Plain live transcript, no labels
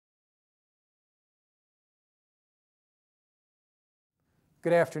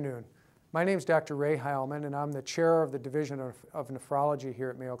Good afternoon. My name is Dr. Ray Heilman, and I'm the chair of the Division of Nephrology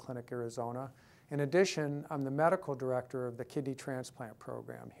here at Mayo Clinic, Arizona. In addition, I'm the medical director of the kidney transplant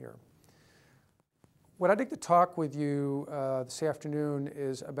program here. What I'd like to talk with you this afternoon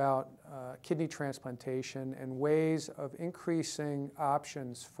is about kidney transplantation and ways of increasing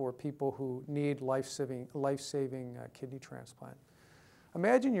options for people who need life-saving kidney transplant.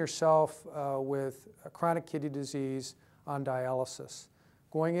 Imagine yourself with a chronic kidney disease on dialysis,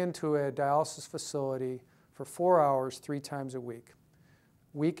 going into a dialysis facility for 4 hours 3 times a week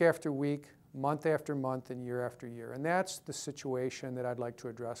after week, month after month, and year after year. And that's the situation that I'd like to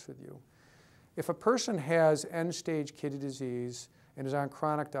address with you. If a person has end-stage kidney disease and is on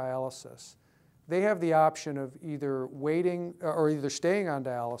chronic dialysis, they have the option of either staying on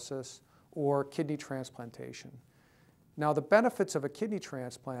dialysis or kidney transplantation. Now, the benefits of a kidney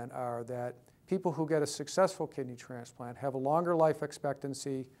transplant are that people who get a successful kidney transplant have a longer life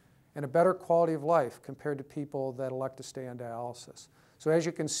expectancy and a better quality of life compared to people that elect to stay on dialysis. So as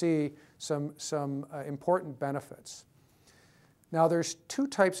you can see, some important benefits. Now, there's 2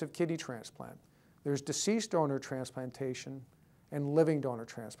 types of kidney transplant. There's deceased donor transplantation and living donor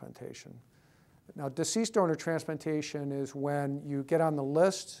transplantation. Now, deceased donor transplantation is when you get on the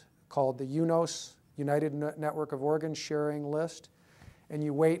list called the UNOS, United Network of Organ Sharing list, and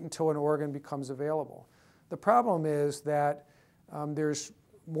you wait until an organ becomes available. The problem is that there's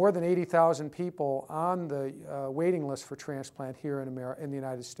more than 80,000 people on the waiting list for transplant here in the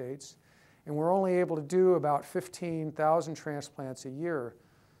United States, and we're only able to do about 15,000 transplants a year.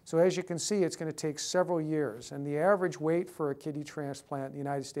 So as you can see, it's going to take several years, and the average wait for a kidney transplant in the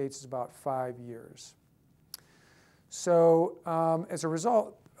United States is about 5 years. So as a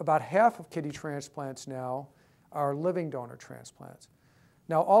result, about half of kidney transplants now are living donor transplants.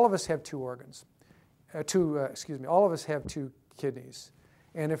 Now, all of us have 2 organs, all of us have 2 kidneys.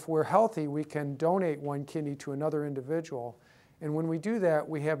 And if we're healthy, we can donate 1 kidney to another individual. And when we do that,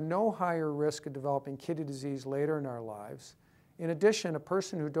 we have no higher risk of developing kidney disease later in our lives. In addition, a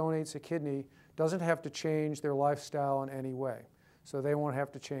person who donates a kidney doesn't have to change their lifestyle in any way. So they won't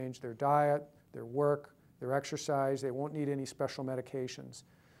have to change their diet, their work, their exercise. They won't need any special medications.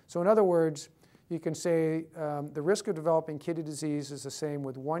 So in other words, you can say the risk of developing kidney disease is the same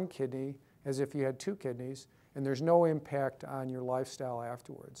with 1 kidney as if you had 2 kidneys, and there's no impact on your lifestyle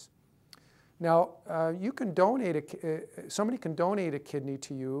afterwards. Now, somebody can donate a kidney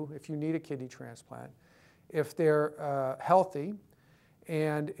to you if you need a kidney transplant, if they're healthy,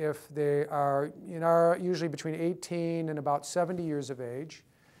 and if they are usually between 18 and about 70 years of age,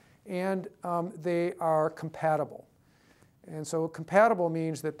 and they are compatible. And so compatible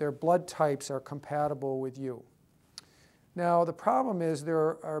means that their blood types are compatible with you. Now, the problem is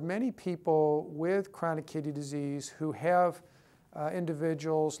there are many people with chronic kidney disease who have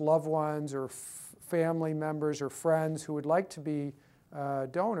individuals, loved ones, or family members or friends who would like to be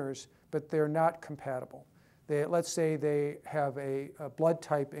donors, but they're not compatible. Let's say they have a blood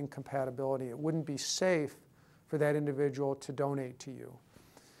type incompatibility. It wouldn't be safe for that individual to donate to you.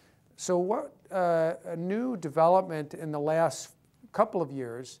 So what a new development in the last couple of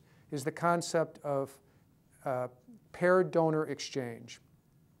years is the concept of paired donor exchange.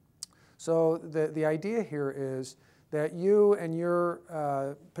 So the idea here is that you and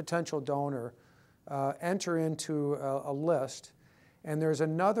your potential donor enter into a list, and there's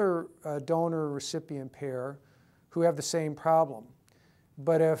another donor-recipient pair who have the same problem.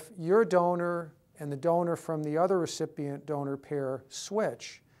 But if your donor and the donor from the other recipient donor pair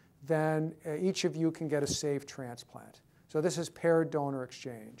switch, then each of you can get a safe transplant. So this is paired donor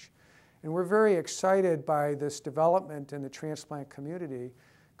exchange. And we're very excited by this development in the transplant community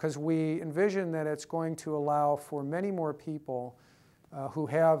because we envision that it's going to allow for many more people who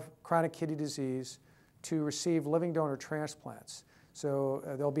have chronic kidney disease to receive living donor transplants. So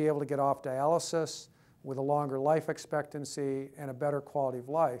they'll be able to get off dialysis with a longer life expectancy and a better quality of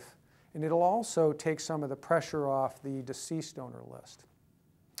life. And it'll also take some of the pressure off the deceased donor list.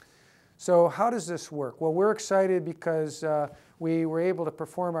 So how does this work? Well, we're excited because we were able to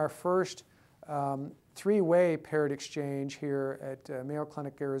perform our first 3-way paired exchange here at Mayo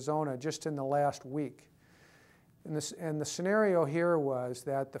Clinic, Arizona, just in the last week. And the scenario here was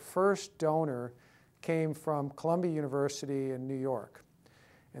that the first donor came from Columbia University in New York.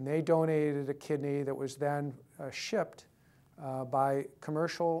 And they donated a kidney that was then shipped by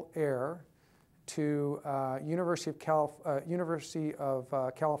commercial air to University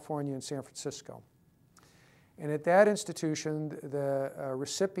of California in San Francisco. And at that institution, the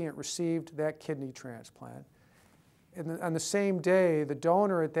recipient received that kidney transplant. And on the same day, the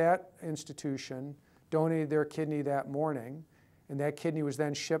donor at that institution donated their kidney that morning, and that kidney was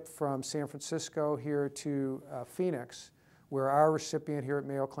then shipped from San Francisco here to Phoenix, where our recipient here at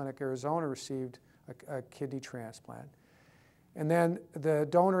Mayo Clinic, Arizona received a kidney transplant. And then the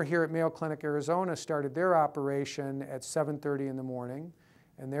donor here at Mayo Clinic, Arizona started their operation at 7:30 in the morning,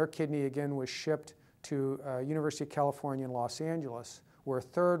 and their kidney again was shipped to University of California in Los Angeles, where a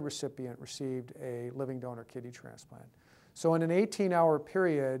third recipient received a living donor kidney transplant. So in an 18-hour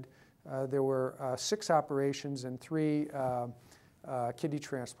period, there were 6 operations and 3 kidney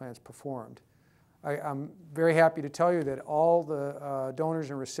transplants performed. I'm very happy to tell you that all the donors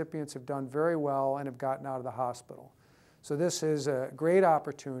and recipients have done very well and have gotten out of the hospital. So this is a great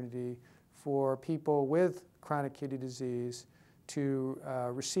opportunity for people with chronic kidney disease to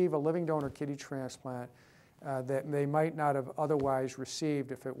receive a living donor kidney transplant that they might not have otherwise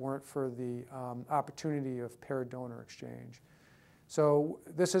received if it weren't for the opportunity of paired donor exchange. So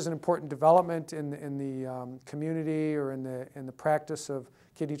this is an important development in the community or in the practice of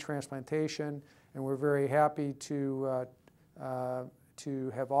kidney transplantation, and we're very happy to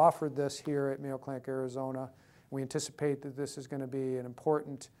have offered this here at Mayo Clinic, Arizona. We anticipate that this is going to be an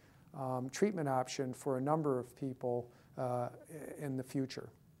important treatment option for a number of people in the future.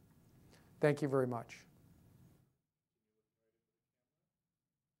 Thank you very much.